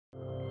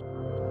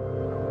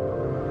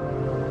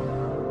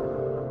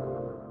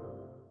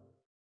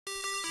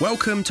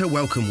Welcome to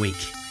Welcome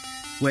Week,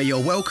 where you're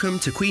welcome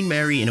to Queen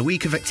Mary in a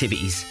week of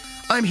activities.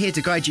 I'm here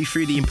to guide you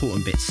through the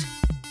important bits.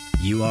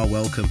 You are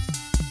welcome.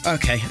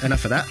 Okay,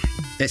 enough of that.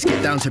 Let's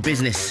get down to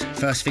business.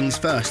 First things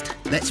first,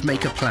 let's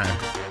make a plan.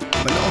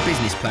 But not a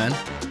business plan,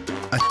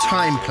 a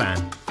time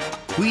plan.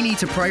 We need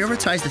to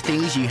prioritise the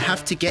things you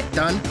have to get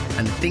done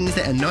and the things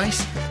that are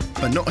nice,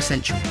 but not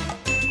essential.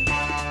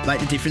 Like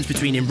the difference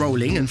between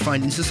enrolling and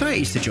finding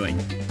societies to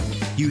join.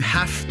 You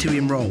have to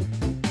enrol.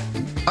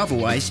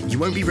 Otherwise, you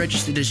won't be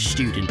registered as a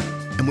student.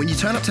 And when you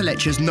turn up to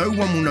lectures, no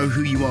one will know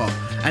who you are.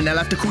 And they'll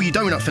have to call you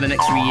Donut for the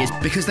next 3 years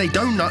because they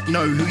do not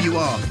know who you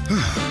are.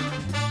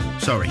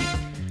 Sorry.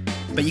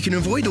 But you can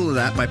avoid all of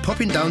that by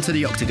popping down to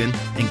the Octagon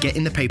and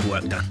getting the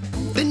paperwork done.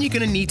 Then you're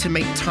going to need to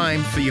make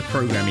time for your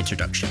programme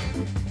introduction,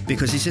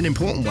 because it's an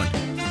important one.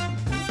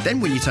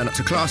 Then when you turn up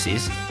to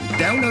classes,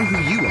 they'll know who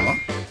you are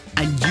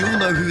and you'll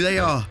know who they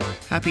are.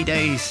 Happy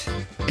days.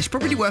 It's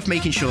probably worth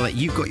making sure that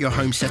you've got your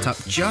home set up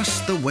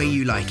just the way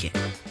you like it.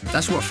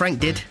 That's what Frank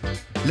did.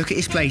 Look at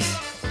his place.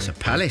 It's a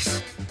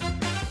palace.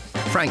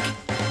 Frank,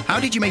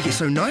 how did you make it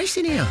so nice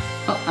in here?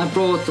 I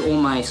brought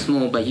all my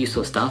small but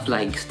useful stuff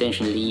like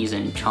extension leads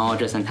and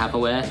chargers and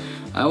Tupperware.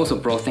 I also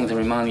brought things that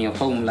remind me of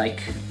home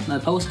like my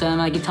poster and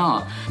my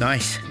guitar.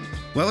 Nice.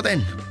 Well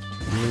then,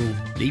 we'll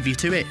leave you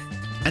to it.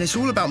 And it's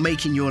all about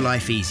making your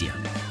life easier.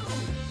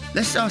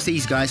 Let's ask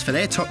these guys for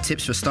their top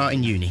tips for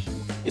starting uni.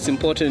 It's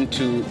important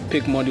to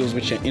pick modules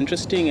which are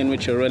interesting and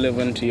which are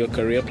relevant to your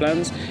career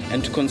plans,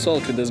 and to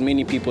consult with as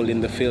many people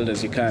in the field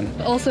as you can.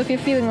 Also, if you're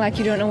feeling like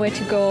you don't know where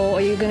to go or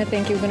you're going to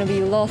think you're going to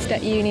be lost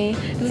at uni,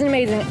 there's an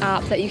amazing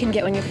app that you can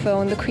get on your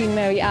phone, the Queen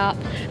Mary app,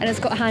 and it's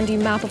got a handy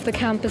map of the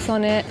campus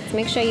on it.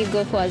 Make sure you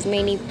go for as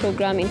many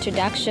program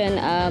introduction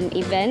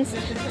events.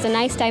 It's a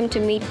nice time to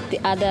meet the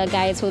other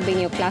guys who will be in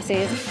your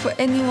classes. For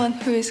anyone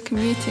who is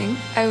commuting,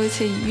 I would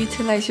say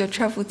utilize your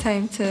travel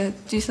time to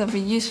do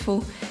something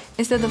useful.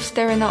 Instead of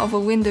staring out of a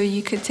window,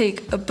 you could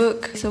take a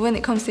book. So when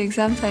it comes to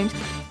exam times,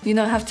 you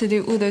don't have to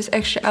do all those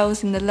extra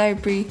hours in the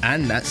library.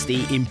 And that's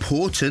the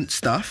important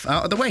stuff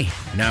out of the way.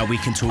 Now we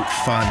can talk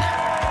fun.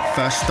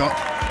 First stop,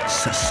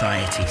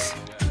 societies.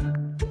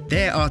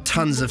 There are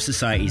tons of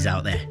societies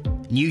out there.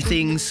 New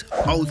things,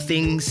 old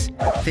things,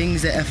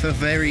 things that are for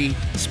very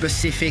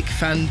specific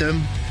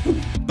fandom.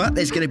 But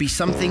there's going to be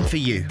something for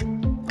you.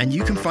 And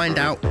you can find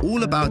out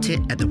all about it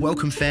at the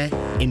Welcome Fair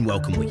in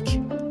Welcome Week.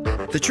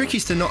 The trick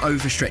is to not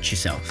overstretch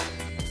yourself.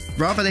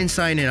 Rather than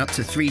signing up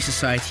to 3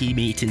 society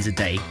meetings a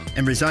day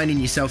and resigning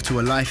yourself to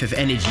a life of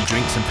energy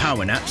drinks and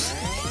power naps,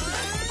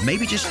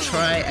 maybe just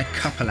try a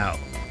couple out.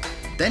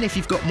 Then if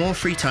you've got more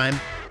free time,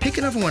 pick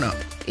another one up.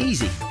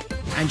 Easy.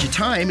 And your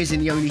time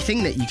isn't the only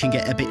thing that you can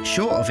get a bit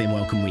short of in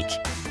Welcome Week.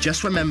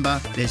 Just remember,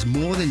 there's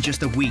more than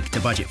just a week to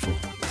budget for.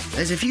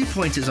 There's a few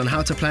pointers on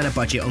how to plan a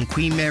budget on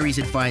Queen Mary's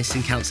Advice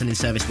and Counselling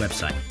Service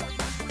website.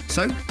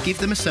 So give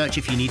them a search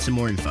if you need some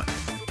more info.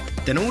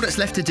 Then all that's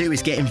left to do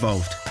is get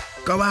involved.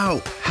 Go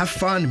out, have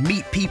fun,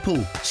 meet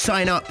people,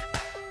 sign up,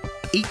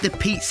 eat the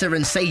pizza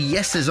and say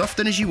yes as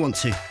often as you want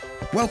to.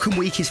 Welcome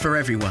Week is for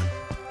everyone,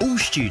 all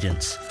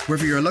students,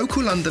 whether you're a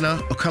local Londoner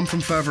or come from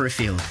further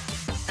afield.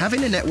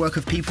 Having a network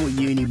of people at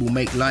uni will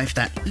make life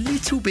that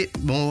little bit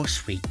more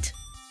sweet.